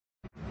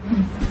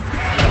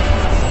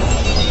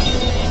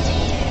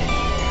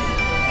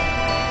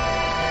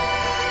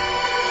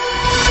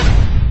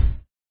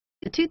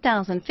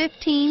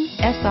2015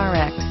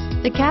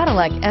 SRX. The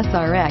Cadillac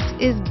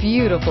SRX is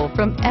beautiful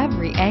from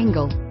every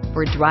angle.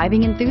 For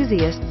driving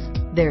enthusiasts,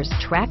 there's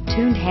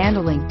track-tuned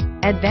handling,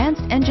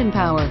 advanced engine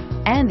power,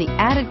 and the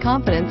added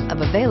confidence of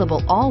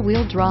available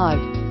all-wheel drive.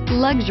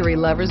 Luxury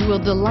lovers will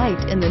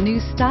delight in the new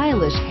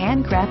stylish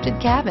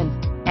handcrafted cabin.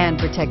 And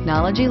for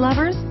technology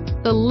lovers,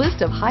 the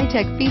list of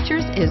high-tech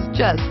features is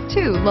just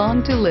too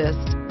long to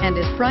list and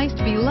is priced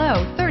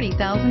below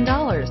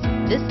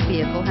 $30,000. This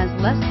vehicle has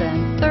less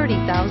than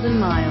 30,000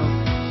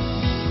 miles.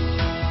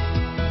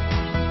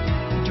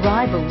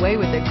 Drive away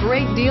with a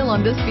great deal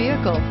on this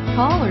vehicle.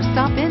 Call or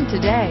stop in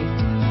today.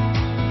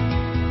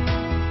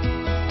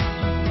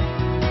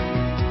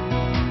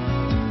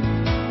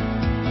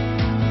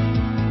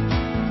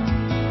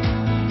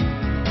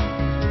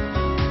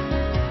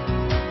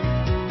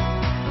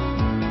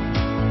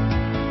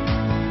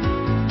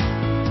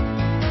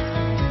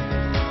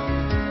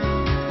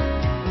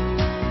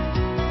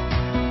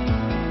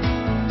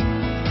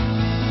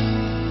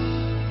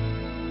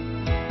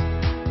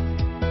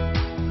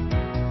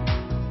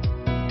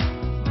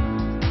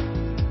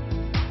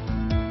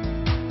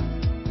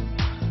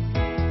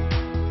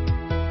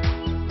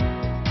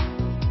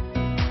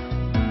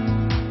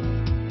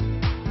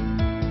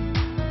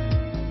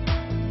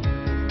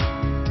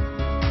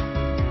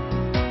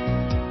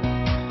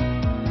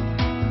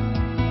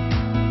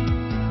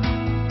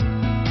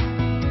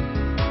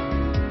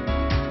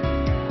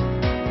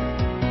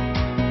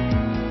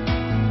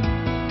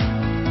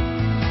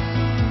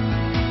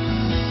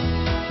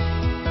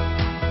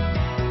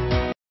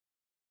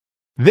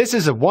 This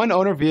is a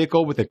one-owner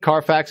vehicle with a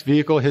Carfax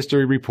Vehicle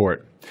History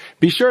Report.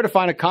 Be sure to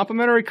find a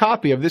complimentary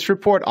copy of this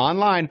report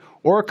online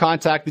or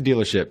contact the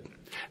dealership.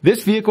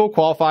 This vehicle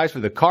qualifies for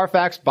the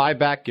Carfax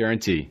Buyback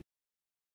Guarantee.